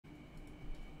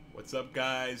What's up,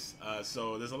 guys?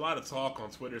 So there's a lot of talk on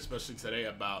Twitter, especially today,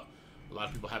 about a lot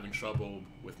of people having trouble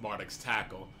with Marduk's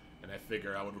tackle, and I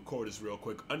figure I would record this real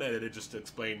quick, unedited, just to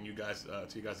explain to you guys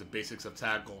the basics of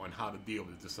tackle and how to deal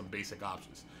with it. Just some basic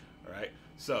options. All right.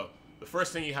 So the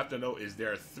first thing you have to know is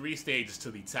there are 3 stages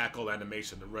to the tackle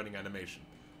animation, the running animation.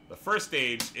 The first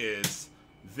stage is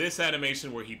this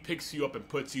animation where he picks you up and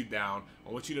puts you down.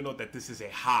 I want you to note that this is a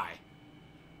high.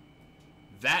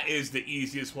 That is the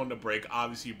easiest one to break.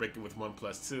 Obviously, you break it with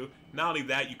 1+2. Not only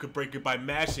that, you could break it by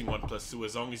mashing 1+2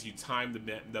 as long as you time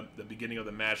the beginning of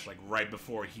the mash like right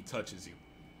before he touches you.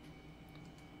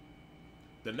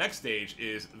 The next stage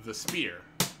is the spear,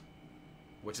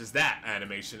 which is that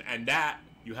animation, and that,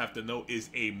 you have to know,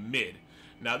 is a mid.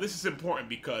 Now, this is important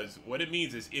because what it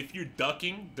means is if you're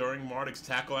ducking during Marduk's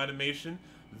tackle animation,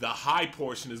 the high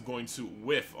portion is going to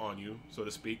whiff on you, so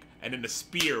to speak, and then the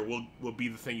spear will be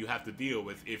the thing you have to deal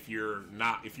with if you're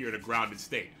in a grounded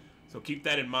state. So keep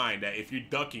that in mind, that if you're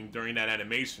ducking during that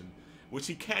animation, which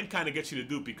he can kind of get you to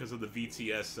do because of the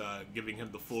VTS giving him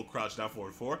the full crouch down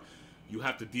forward 4, you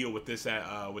have to deal with this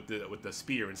with the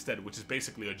spear instead, which is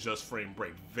basically a just frame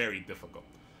break. Very difficult.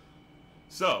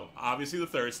 So obviously the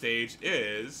third stage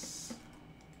is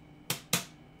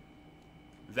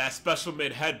that special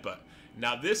mid headbutt.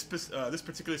 Now this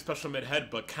particular special mid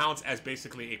headbutt counts as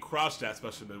basically a crouch jab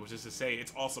special mid, which is to say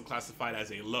it's also classified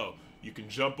as a low. You can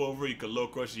jump over, you can low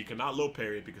crush, you cannot low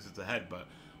parry it because it's a headbutt.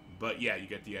 But yeah, you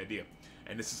get the idea.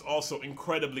 And this is also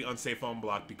incredibly unsafe on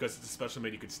block because it's a special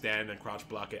mid. You could stand and crouch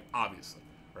block it, obviously,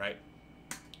 right?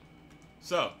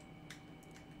 So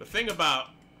the thing about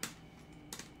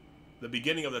the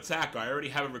beginning of the tackle, I already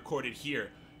have it recorded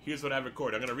here. Here's what I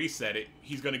recorded. I'm gonna reset it.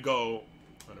 He's gonna go.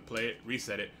 I'm gonna play it,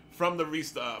 reset it. From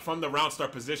the round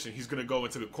start position, he's gonna go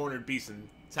into the cornered beast and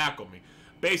tackle me.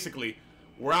 Basically,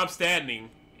 where I'm standing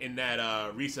in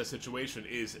that reset situation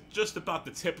is just about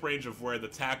the tip range of where the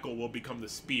tackle will become the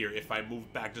spear if I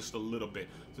move back just a little bit.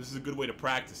 So this is a good way to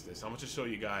practice this. I'm gonna just show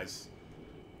you guys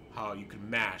how you can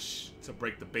mash to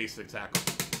break the basic tackle.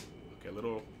 Okay, a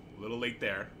little late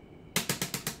there,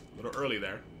 a little early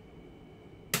there.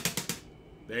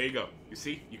 There you go. You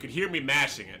see, you can hear me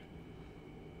mashing it.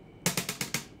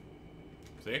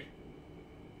 See?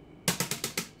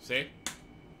 See?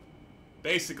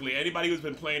 Basically, anybody who's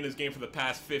been playing this game for the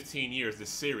past 15 years, this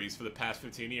series for the past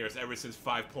 15 years, ever since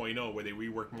 5.0, where they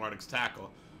reworked Marduk's tackle,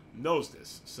 knows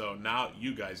this. So now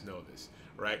you guys know this,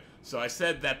 right? So I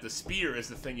said that the spear is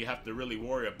the thing you have to really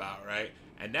worry about, right?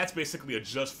 And that's basically a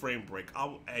just frame break.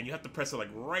 And you have to press it like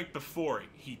right before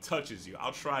he touches you.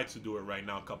 I'll try to do it right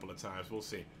now a couple of times. We'll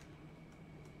see.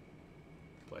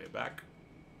 Play it back.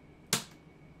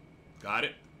 Got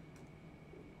it.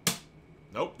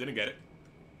 Nope, didn't get it.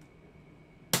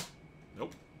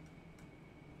 Nope.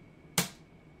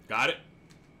 Got it.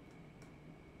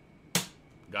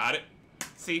 Got it.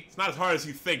 See, it's not as hard as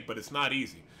you think, but it's not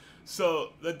easy. So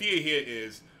the idea here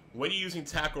is when you're using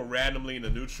tackle randomly in the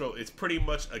neutral, it's pretty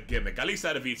much a gimmick, at least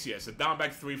out of VTS. The down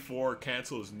back 3-4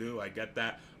 cancel is new, I get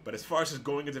that. But as far as just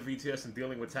going into VTS and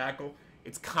dealing with tackle,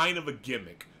 it's kind of a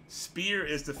gimmick. Spear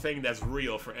is the thing that's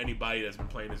real for anybody that's been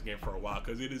playing this game for a while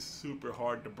because it is super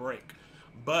hard to break.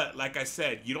 But like I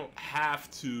said, you don't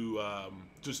have to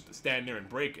just stand there and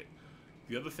break it.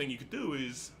 The other thing you could do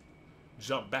is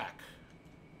jump back.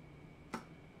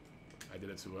 I did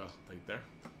it too well, right there.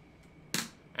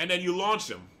 And then you launch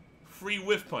them. Free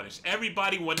whiff punish.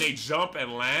 Everybody, when they jump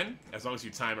and land, as long as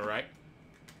you time it right.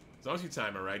 As long as you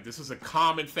time it right. This is a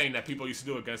common thing that people used to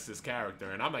do against this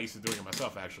character. And I'm not used to doing it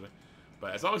myself, actually.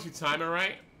 But as long as you time it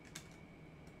right.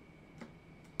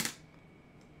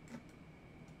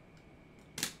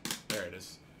 There it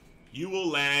is. You will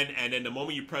land, and then the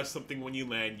moment you press something when you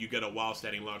land, you get a while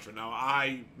standing launcher. Now,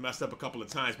 I messed up a couple of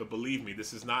times, but believe me,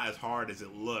 this is not as hard as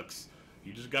it looks.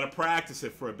 You just got to practice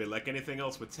it for a bit, like anything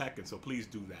else with Tekken, so please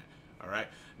do that. All right?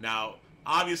 Now,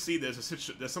 obviously, there's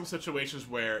some situations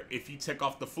where if you take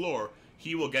off the floor,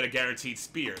 he will get a guaranteed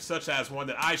spear, such as one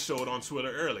that I showed on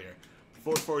Twitter earlier.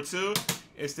 4-4-2,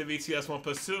 instant VTS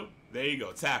 1+2. There you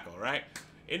go, tackle, right?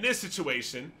 In this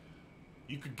situation,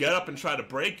 you could get up and try to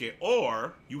break it,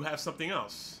 or you have something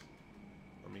else.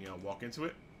 Let me walk into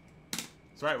it.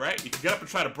 That's right? You can get up and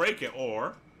try to break it,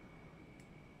 or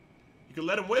you can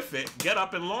let him whiff it, get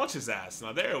up and launch his ass.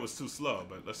 Now there it was too slow,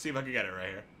 but let's see if I can get it right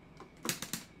here.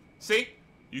 See?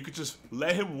 You could just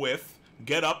let him whiff,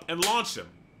 get up, and launch him.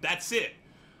 That's it.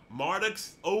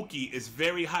 Marduk's Oki is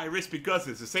very high risk because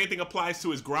it's the same thing applies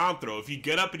to his ground throw. If you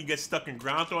get up and you get stuck in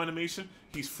ground throw animation,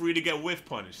 he's free to get whiff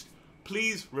punished.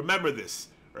 Please remember this,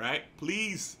 right?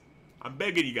 Please, I'm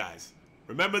begging you guys.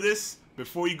 Remember this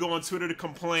before you go on Twitter to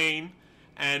complain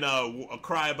and a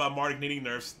cry about Marduk needing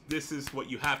nerfs, this is what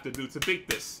you have to do to beat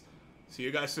this. See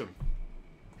you guys soon.